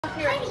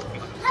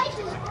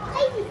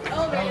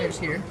Elevator's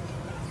here.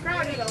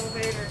 Crowded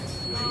elevator.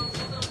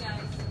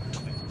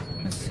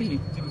 Let's see.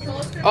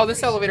 Oh,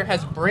 this elevator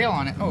has Braille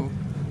on it. Oh.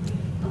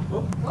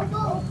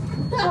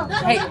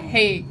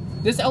 Hey,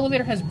 this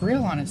elevator has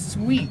Braille on it.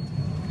 Sweet.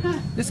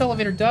 This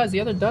elevator does. The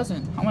other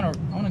doesn't. I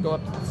wanna go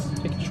up,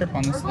 take a trip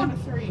on this thing.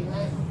 3,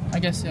 right? I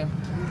guess so.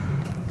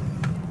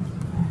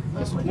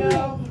 Let's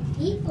go.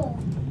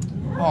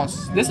 Oh,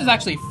 this is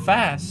actually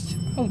fast.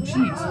 Oh,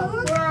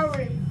 jeez. Where are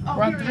we? Oh,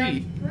 We're on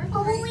 3.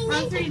 We're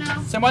on 3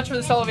 now. So much for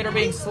this elevator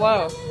being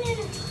slow.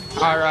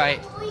 All right.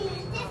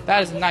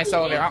 That is a nice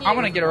elevator. I'm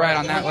gonna get a ride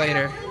on that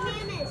later.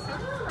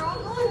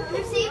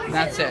 And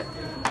that's it.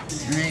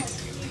 All right.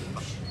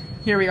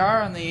 Here we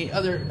are on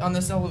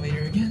this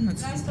elevator again.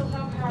 Let's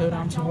go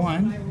down to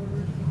 1.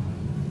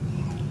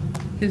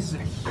 This is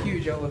a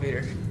huge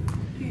elevator.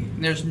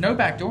 And there's no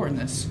back door in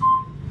this.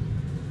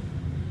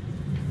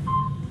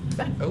 Is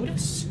that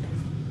Otis?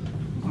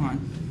 Come on.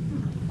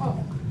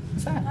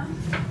 What's that?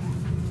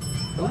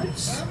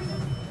 Otis?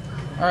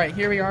 All right,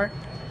 here we are.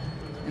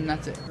 And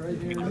that's it.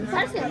 Already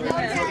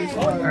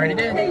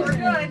did. We're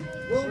good.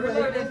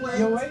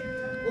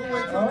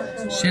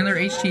 Schindler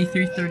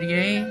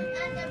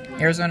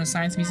HT330A, Arizona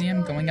Science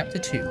Museum, going up to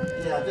 2.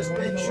 Yeah, just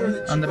make sure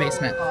that On the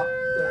basement.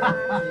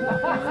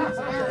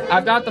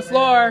 I've got the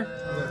floor.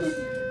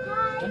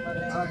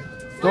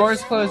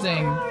 Doors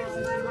closing.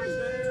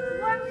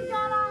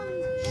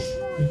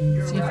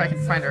 See if I can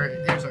find our.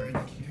 There's our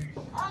indicator.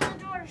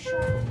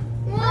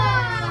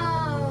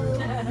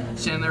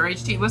 Schindler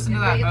HT. Listen to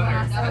that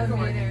motor.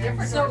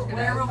 So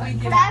where will we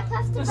get?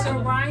 So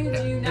Ryan,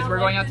 do you know? We're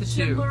going out to 2.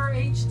 Schindler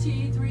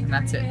HT330A? And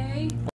that's it.